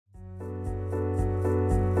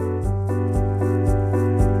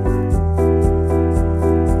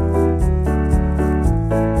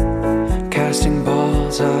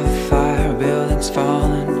of fire, buildings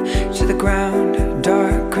falling to the ground.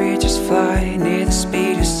 Dark creatures fly near the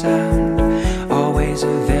speed of sound. Always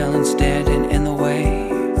a villain standing in the way,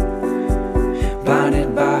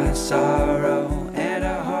 blinded by sorrow and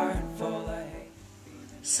a heart full of hate.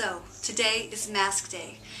 So, today is Mask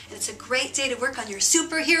Day, and it's a great day to work on your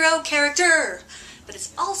superhero character. But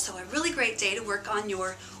it's also a really great day to work on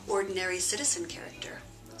your ordinary citizen character.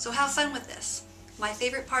 So have fun with this. My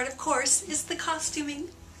favorite part, of course, is the costuming.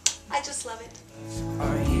 I just love it.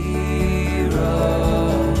 Our heroes,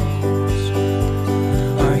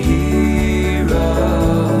 our heroes,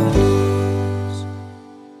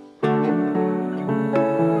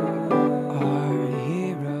 our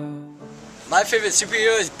heroes. My favorite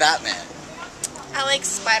superhero is Batman. I like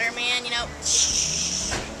Spider-Man, you know.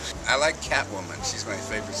 I like Catwoman. She's my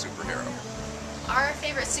favorite superhero. Our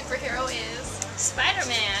favorite superhero is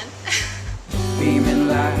Spider-Man. Beaming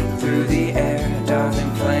light through the air,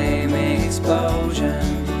 darting flaming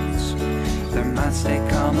explosions. Their minds stay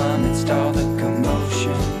calm amidst all the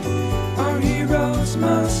commotion. Our heroes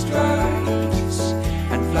must rise.